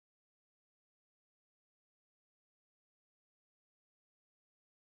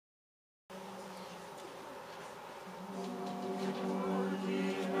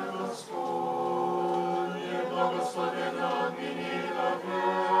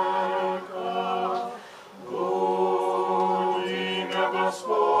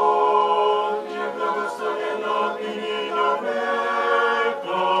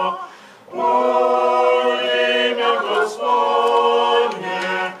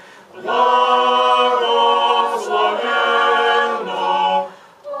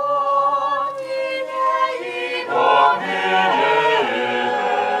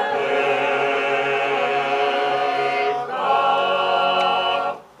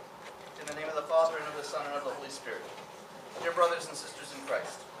Spirit. Dear brothers and sisters in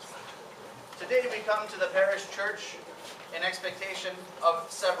Christ, today we come to the parish church in expectation of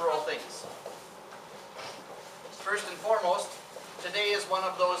several things. First and foremost, today is one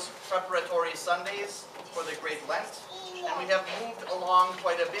of those preparatory Sundays for the Great Lent, and we have moved along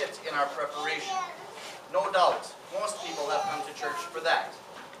quite a bit in our preparation. No doubt, most people have come to church for that.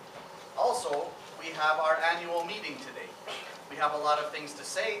 Also, we have our annual meeting today. We have a lot of things to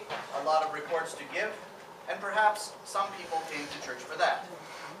say, a lot of reports to give, and perhaps some people came to church for that.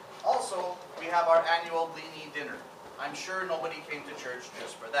 Also, we have our annual Bleeny dinner. I'm sure nobody came to church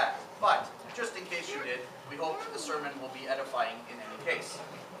just for that. But, just in case you did, we hope that the sermon will be edifying in any case.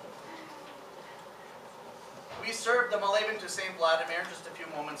 We served the Moleben to St. Vladimir just a few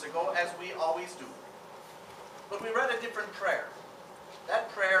moments ago, as we always do. But we read a different prayer.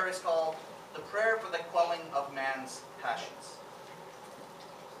 That prayer is called the Prayer for the Quelling of Man's Passions.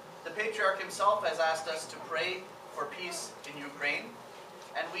 The Patriarch himself has asked us to pray for peace in Ukraine,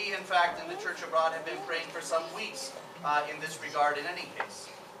 and we, in fact, in the Church abroad have been praying for some weeks in this regard in any case.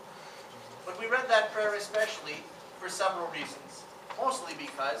 But we read that prayer especially for several reasons. Mostly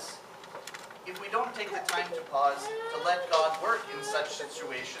because if we don't take the time to pause, to let God work in such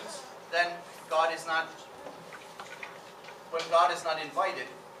situations, then when God is not invited,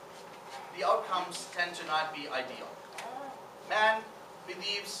 the outcomes tend to not be ideal. Man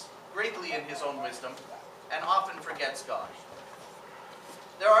believes greatly in his own wisdom and often forgets God.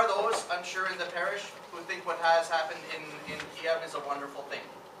 There are those, I'm sure, in the parish who think what has happened in Kiev is a wonderful thing.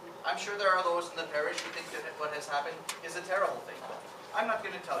 I'm sure there are those in the parish who think that what has happened is a terrible thing. I'm not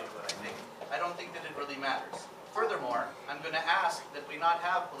going to tell you what I think. I don't think that it really matters. Furthermore, I'm going to ask that we not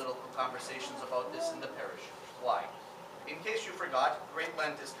have political conversations about this in the parish. Why? In case you forgot, Great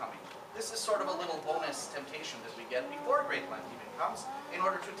Lent is coming. This is sort of a little bonus temptation that we get before Great Lent even comes in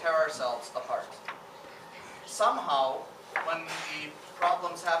order to tear ourselves apart. Somehow, when the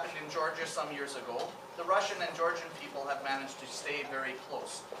problems happened in Georgia some years ago, the Russian and Georgian people have managed to stay very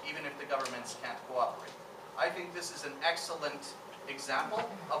close, even if the governments can't cooperate. I think this is an excellent example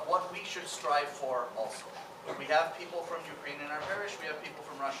of what we should strive for also. We have people from Ukraine in our parish, we have people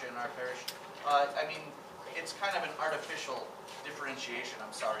from Russia in our parish. It's kind of an artificial differentiation,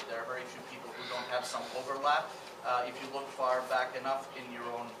 I'm sorry. There are very few people who don't have some overlap, if you look far back enough in your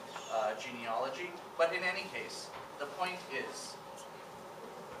own genealogy. But in any case, the point is,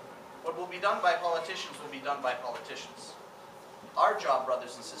 what will be done by politicians will be done by politicians. Our job,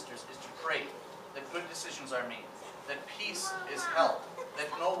 brothers and sisters, is to pray that good decisions are made, that peace is held, that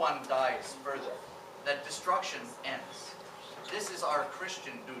no one dies further, that destruction ends. This is our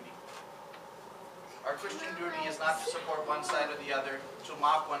Christian duty. Our Christian duty is not to support one side or the other, to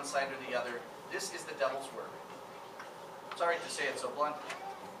mock one side or the other. This is the devil's work. Sorry to say it so bluntly,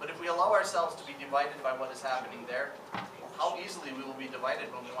 but if we allow ourselves to be divided by what is happening there, how easily we will be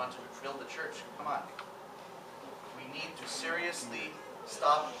divided when we want to build the church. Come on. We need to seriously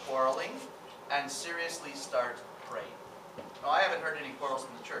stop quarreling and seriously start praying. Now, I haven't heard any quarrels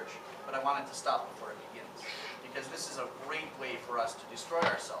in the church, but I want it to stop before it begins, because this is a great way for us to destroy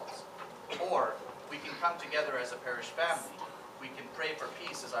ourselves. Or we can come together as a parish family. We can pray for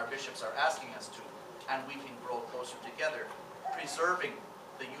peace as our bishops are asking us to, and we can grow closer together, preserving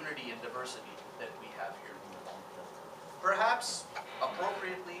the unity and diversity that we have here. Perhaps,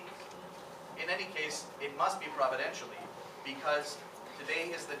 appropriately, in any case, it must be providentially, because today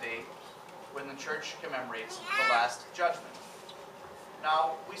is the day when the church commemorates the Last Judgment.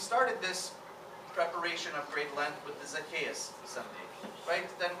 Now, we started this preparation of Great Lent with the Zacchaeus Sunday, right?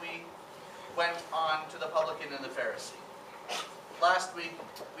 Then we went on to the publican and the Pharisee. Last week,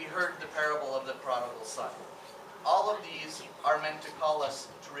 we heard the parable of the prodigal son. All of these are meant to call us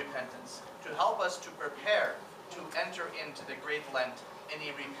to repentance, to help us to prepare to enter into the Great Lent in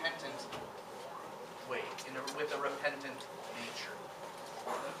a repentant way, with a repentant nature.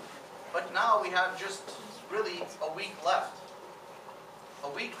 But now we have just really a week left. A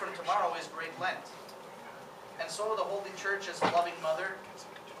week from tomorrow is Great Lent. And so the Holy Church, as a loving mother,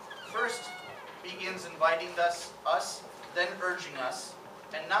 first begins inviting us, then urging us,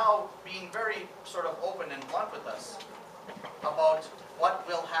 and now being very sort of open and blunt with us about what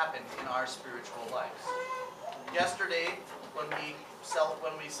will happen in our spiritual lives. Yesterday, when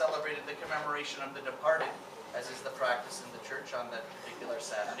we celebrated the commemoration of the departed, as is the practice in the church on that particular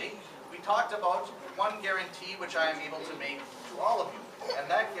Saturday, we talked about one guarantee which I am able to make to all of you, and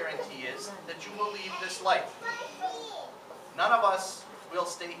that guarantee is that you will leave this life. None of us will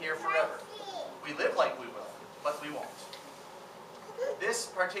stay here forever. We live like we will, but we won't. This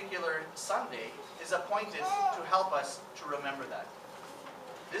particular Sunday is appointed to help us to remember that.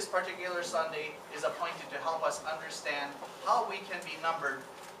 This particular Sunday is appointed to help us understand how we can be numbered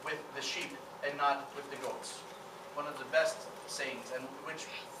with the sheep and not with the goats. One of the best sayings, and which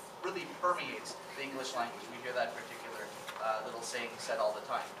really permeates the English language. We hear that particular little saying said all the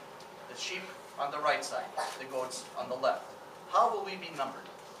time. The sheep on the right side, the goats on the left. How will we be numbered?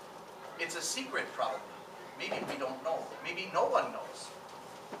 It's a secret probably. Maybe we don't know. Maybe no one knows.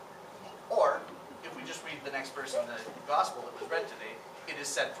 Or, if we just read the next verse in the gospel that was read today, it is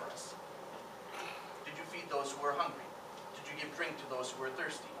said for us. Did you feed those who were hungry? Did you give drink to those who were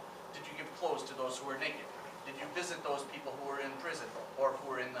thirsty? Did you give clothes to those who were naked? Did you visit those people who were in prison or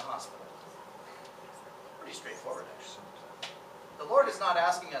who were in the hospital? Pretty straightforward, actually. The Lord is not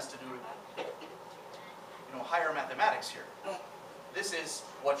asking us to do, higher mathematics here. This is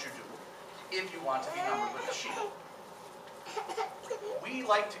what you do if you want to be numbered with the sheep. We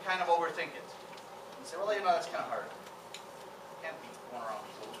like to kind of overthink it and say, well, that's kind of hard. Can't be going around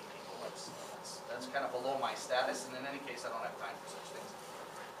clothing people. That's kind of below my status, and in any case, I don't have time for such things.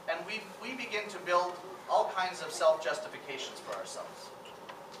 And we begin to build all kinds of self-justifications for ourselves.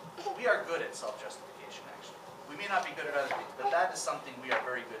 We are good at self-justification, actually. We may not be good at other things, but that is something we are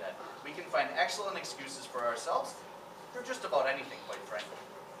very good at. We can find excellent excuses for ourselves for just about anything, quite frankly.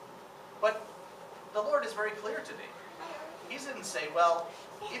 But the Lord is very clear today. He didn't say, well,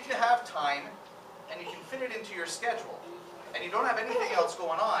 if you have time and you can fit it into your schedule and you don't have anything else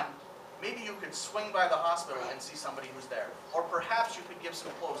going on, maybe you could swing by the hospital and see somebody who's there. Or perhaps you could give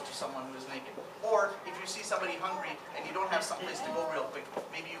some clothes to someone who is naked. Or if you see somebody hungry and you don't have someplace to go real quick,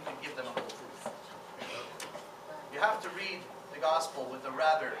 maybe you could give them a little food. You have to read the gospel with a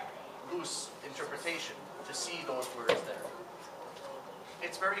rather loose interpretation to see those words there.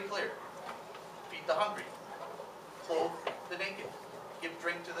 It's very clear. Feed the hungry. Clothe the naked. Give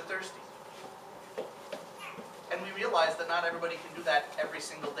drink to the thirsty. And we realize that not everybody can do that every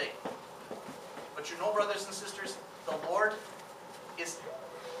single day. But you know, brothers and sisters, the Lord is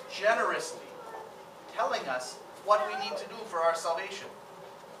generously telling us what we need to do for our salvation.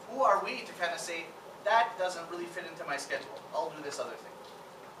 Who are we to kind of say, that doesn't really fit into my schedule. I'll do this other thing.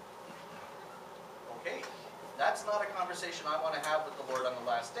 Okay, that's not a conversation I want to have with the Lord on the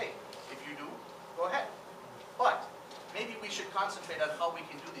last day. If you do, go ahead. But maybe we should concentrate on how we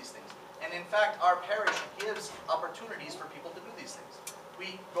can do these things. And in fact, our parish gives opportunities for people to do these things.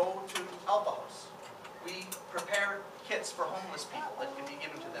 We go to Alpha House. We prepare kits for homeless people that can be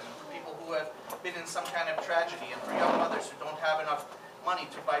given to them, and for people who have been in some kind of tragedy, and for young mothers who don't have enough money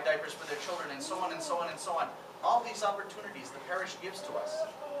to buy diapers for their children, and so on and so on and so on. All these opportunities the parish gives to us.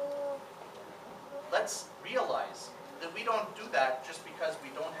 Let's realize that we don't do that just because we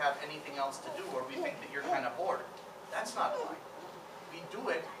don't have anything else to do, or we think that you're kind of bored. That's not why. We do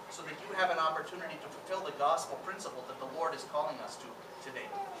it so that you have an opportunity to fulfill the gospel principle that the Lord is calling us to today.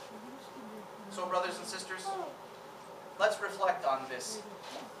 So, brothers and sisters, let's reflect on this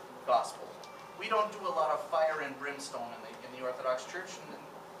gospel. We don't do a lot of fire and brimstone in the Orthodox Church, and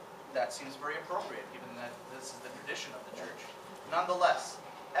that seems very appropriate, given that this is the tradition of the Church. Nonetheless,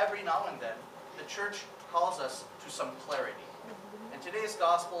 every now and then, the Church calls us to some clarity. And today's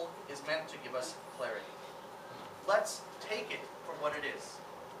gospel is meant to give us clarity. Let's take it for what it is.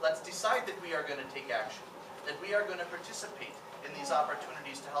 Let's decide that we are going to take action, that we are going to participate in these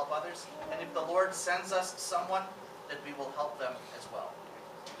opportunities to help others, and if the Lord sends us someone, that we will help them as well.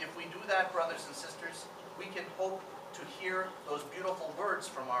 If we do that, brothers and sisters, we can hope to hear those beautiful words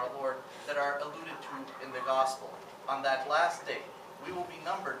from our Lord that are alluded to in the gospel. On that last day, we will be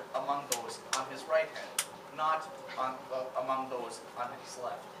numbered among those on his right hand, not among those on his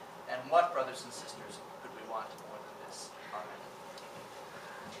left. And what, brothers and sisters, could we want more?